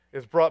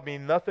 It's brought me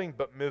nothing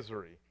but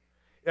misery.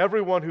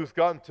 Everyone who's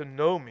gotten to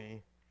know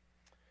me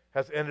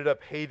has ended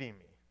up hating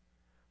me.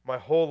 My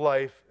whole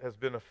life has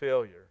been a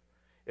failure,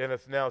 and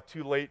it's now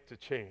too late to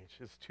change.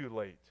 It's too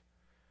late.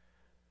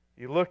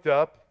 He looked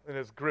up, and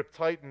his grip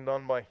tightened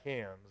on my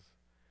hands.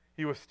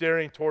 He was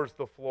staring towards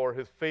the floor.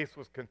 His face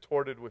was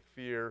contorted with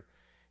fear,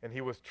 and he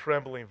was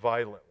trembling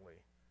violently.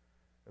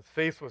 His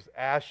face was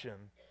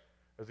ashen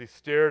as he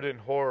stared in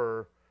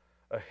horror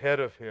ahead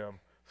of him.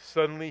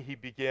 Suddenly he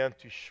began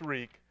to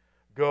shriek,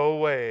 go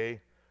away,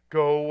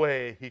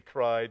 he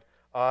cried.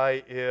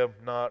 I am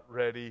not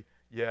ready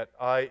yet.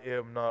 I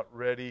am not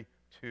ready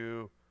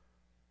to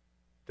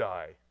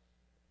die.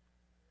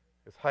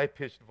 His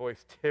high-pitched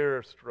voice,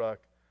 terror-struck,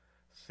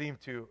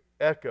 seemed to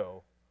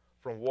echo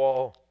from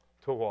wall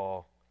to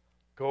wall.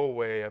 Go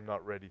away, I'm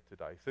not ready to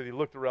die. He said he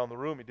looked around the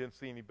room. He didn't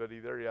see anybody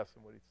there. He asked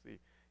him what he'd see.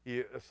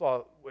 He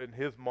saw in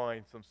his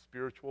mind some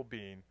spiritual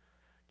being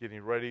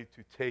getting ready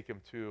to take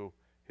him to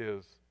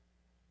his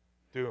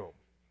doom.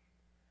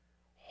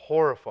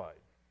 Horrified.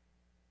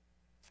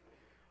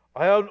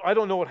 I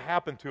don't know what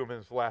happened to him in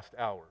his last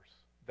hours.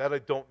 That I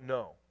don't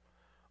know.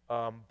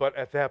 But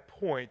at that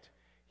point,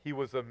 he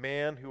was a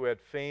man who had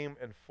fame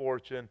and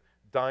fortune,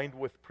 dined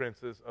with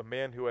princes, a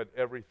man who had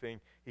everything.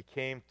 He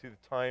came to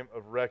the time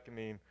of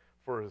reckoning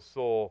for his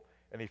soul,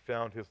 and he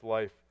found his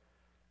life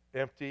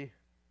empty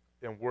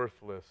and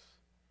worthless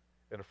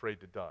and afraid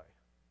to die.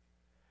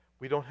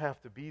 We don't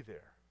have to be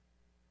there.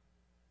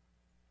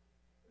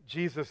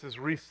 Jesus is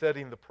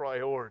resetting the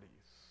priorities.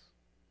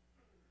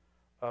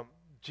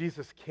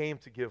 Jesus came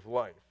to give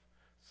life.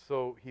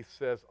 So he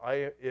says,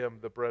 I am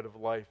the bread of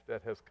life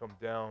that has come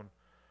down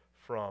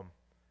from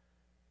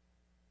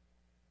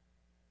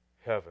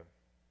heaven.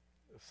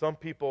 Some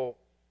people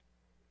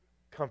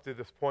come to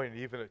this point,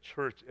 even at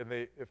church, and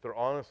if they're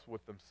honest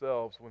with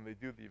themselves, when they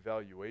do the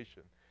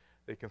evaluation,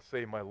 they can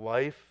say, my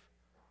life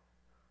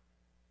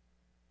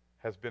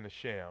has been a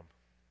sham.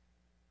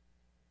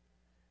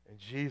 And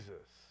Jesus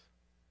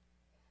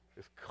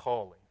is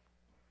calling.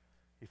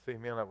 He's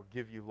saying, man, I will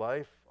give you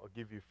life. I'll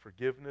give you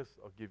forgiveness.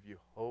 I'll give you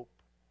hope.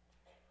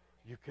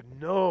 You can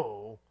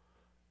know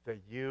that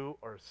you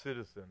are a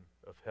citizen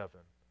of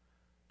heaven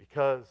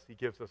because he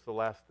gives us the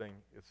last thing,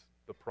 it's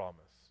the promise.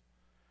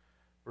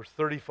 Verse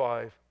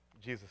 35,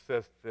 Jesus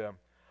says to them,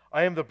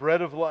 I am the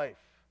bread of life.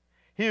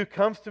 He who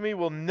comes to me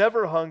will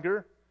never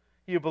hunger.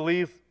 He who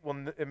believes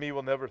in me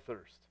will never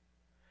thirst.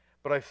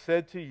 But I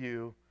said to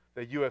you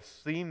that you have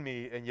seen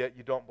me and yet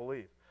you don't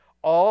believe.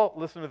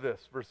 Listen to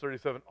this, verse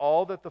 37,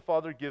 all that the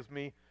Father gives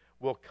me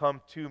will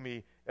come to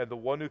me, and the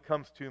one who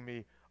comes to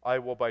me I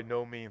will by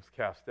no means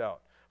cast out.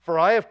 For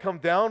I have come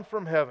down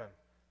from heaven,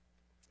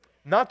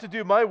 not to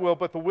do my will,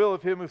 but the will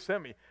of him who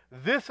sent me.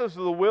 This is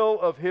the will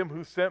of him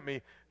who sent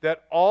me,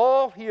 that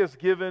all he has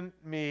given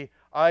me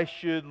I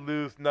should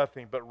lose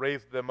nothing, but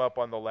raise them up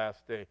on the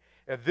last day.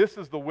 And this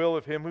is the will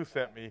of him who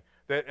sent me,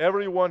 that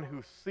everyone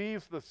who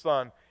sees the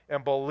Son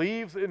and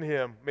believes in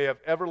him may have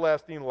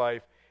everlasting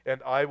life,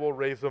 and I will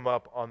raise them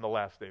up on the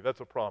last day.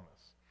 That's a promise.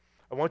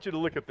 I want you to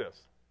look at this.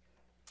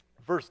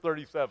 Verse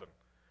 37.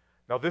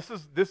 Now this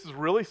is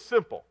really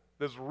simple.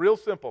 This is real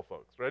simple,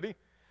 folks. Ready?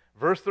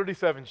 Verse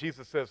 37,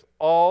 Jesus says,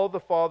 all the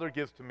Father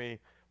gives to me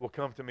will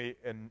come to me,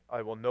 and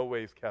I will no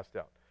ways cast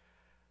out.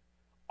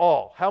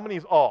 All. How many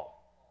is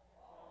all?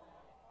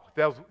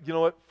 That was, you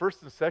know what?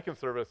 First and second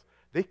service,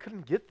 they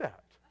couldn't get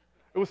that.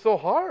 It was so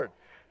hard.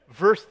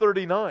 Verse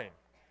 39.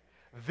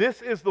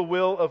 This is the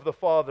will of the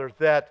Father,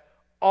 that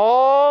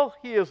All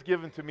he has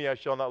given to me I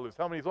shall not lose.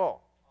 How many is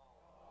all?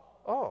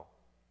 All.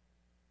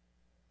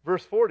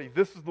 Verse 40,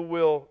 this is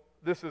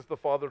the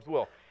Father's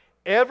will.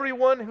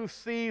 Everyone who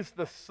sees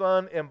the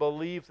Son and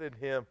believes in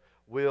him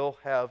will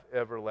have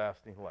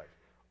everlasting life.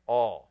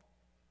 All.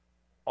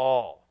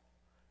 All.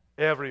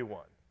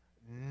 Everyone.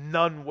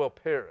 None will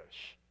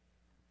perish.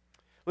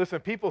 Listen,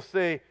 people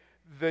say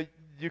that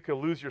you can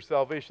lose your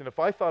salvation. If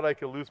I thought I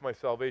could lose my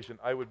salvation,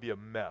 I would be a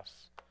mess.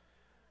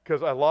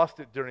 Because I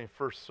lost it during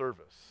first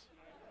service.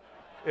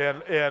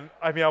 And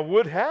I mean, I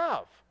would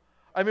have.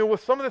 I mean,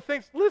 with some of the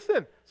things,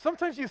 listen,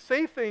 sometimes you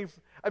say things,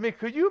 I mean,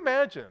 could you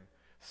imagine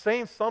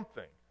saying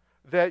something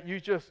that you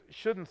just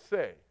shouldn't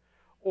say?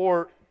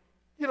 Or,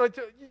 I mean,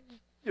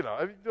 you don't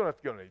have to go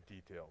into any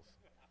details.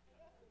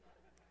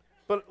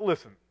 But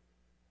listen,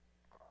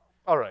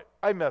 all right,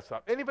 I mess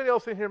up. Anybody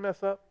else in here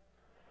mess up?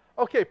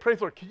 Okay, praise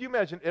the Lord. Could you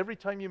imagine every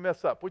time you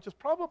mess up, which is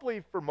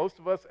probably for most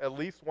of us at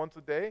least once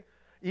a day,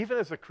 even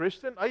as a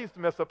Christian, I used to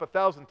mess up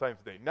 1,000 times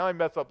a day. Now I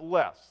mess up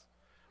less,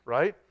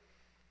 right?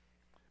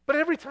 But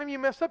every time you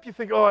mess up, you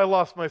think, oh, I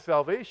lost my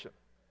salvation.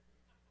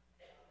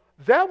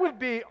 I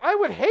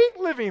would hate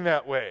living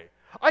that way.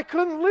 I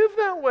couldn't live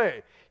that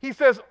way. He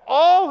says,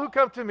 all who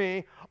come to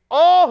me,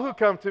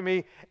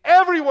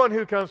 everyone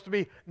who comes to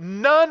me,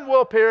 none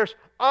will perish.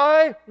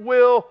 I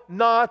will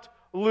not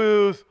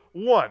lose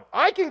one.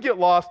 I can get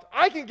lost.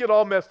 I can get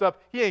all messed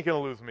up. He ain't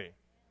going to lose me.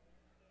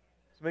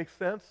 Does it make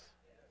sense?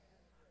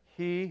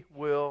 He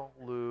will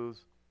lose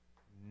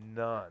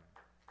none.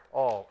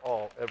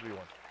 All,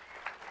 everyone.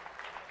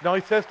 Now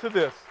he says to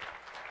this,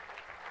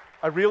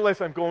 I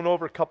realize I'm going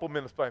over a couple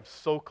minutes, but I'm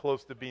so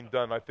close to being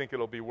done, I think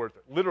it'll be worth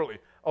it. Literally,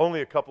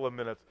 only a couple of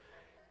minutes.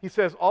 He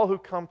says, all who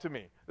come to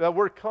me. That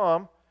word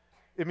come,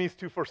 it means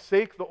to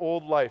forsake the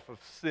old life of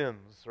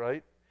sins,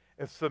 right?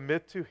 And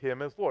submit to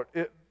him as Lord.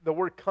 The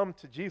word come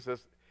to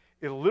Jesus,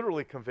 it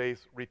literally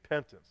conveys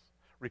repentance.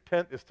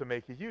 Repent is to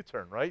make a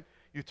U-turn, right?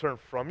 You turn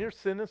from your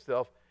sin and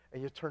self,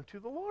 and you turn to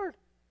the Lord.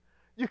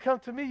 You come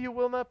to me, you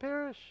will not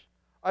perish.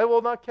 I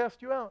will not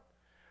cast you out.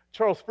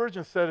 Charles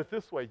Spurgeon said it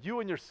this way, you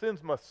and your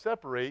sins must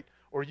separate,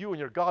 or you and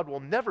your God will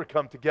never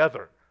come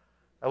together.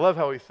 I love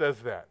how he says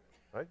that,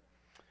 right?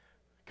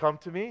 Come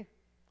to me.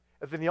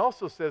 And then he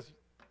also says,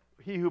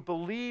 he who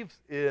believes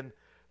in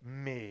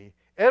me,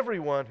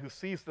 everyone who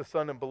sees the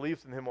Son and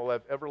believes in him will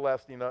have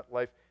everlasting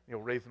life, and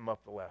he'll raise him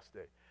up the last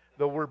day.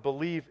 The word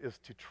believe is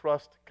to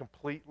trust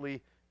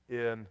completely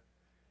in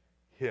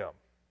him.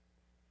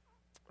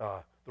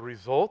 The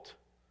result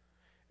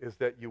is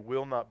that you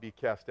will not be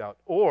cast out.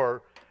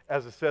 Or,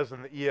 as it says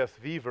in the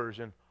ESV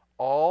version,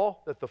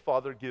 all that the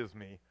Father gives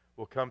me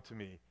will come to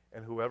me,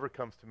 and whoever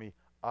comes to me,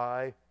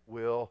 I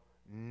will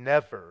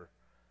never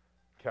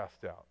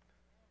cast out.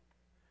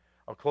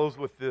 I'll close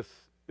with this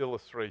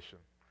illustration.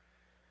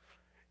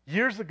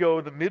 Years ago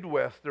in the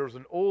Midwest, there was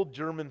an old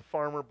German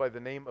farmer by the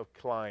name of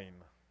Klein.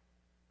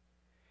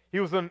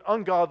 He was an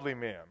ungodly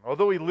man.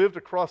 Although he lived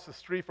across the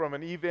street from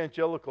an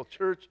evangelical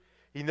church,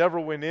 he never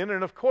went in,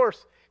 and of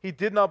course, he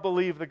did not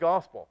believe the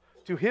gospel.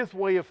 To his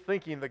way of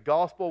thinking, the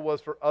gospel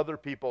was for other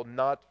people,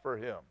 not for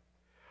him.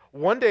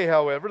 One day,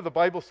 however, the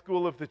Bible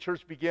school of the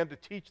church began to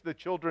teach the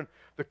children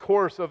the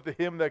chorus of the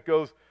hymn that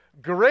goes,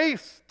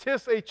 grace,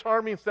 'tis a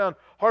charming sound,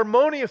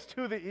 harmonious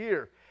to the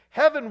ear.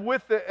 Heaven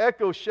with the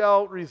echo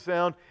shall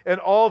resound, and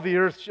all the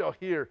earth shall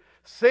hear.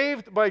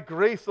 Saved by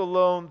grace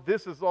alone,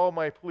 this is all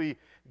my plea.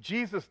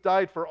 Jesus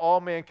died for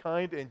all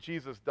mankind, and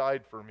Jesus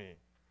died for me.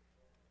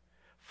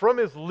 From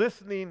his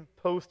listening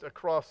post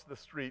across the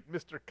street,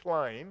 Mr.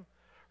 Klein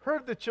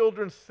heard the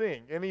children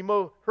sing, and he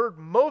heard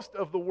most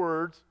of the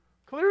words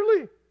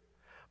clearly.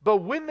 But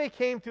when they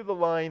came to the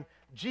line,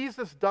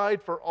 Jesus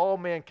died for all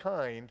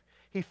mankind,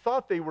 he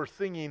thought they were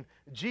singing,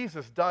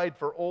 Jesus died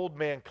for old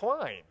man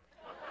Klein.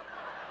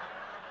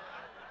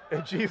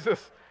 And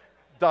Jesus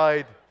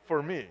died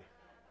for me.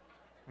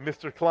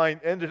 Mr. Klein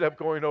ended up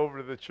going over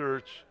to the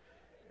church,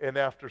 and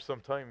after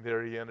some time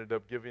there, he ended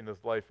up giving his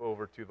life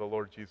over to the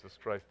Lord Jesus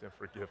Christ and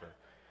forgiven.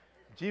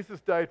 Jesus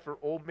died for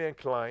old man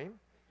Klein.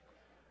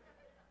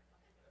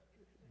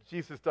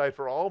 Jesus died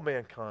for all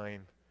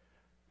mankind.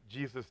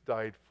 Jesus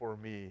died for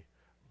me.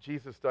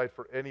 Jesus died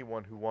for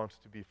anyone who wants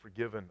to be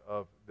forgiven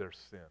of their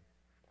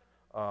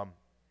sin.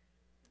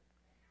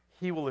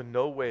 He will in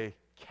no way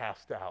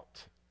cast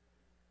out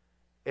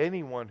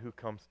anyone who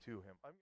comes to him.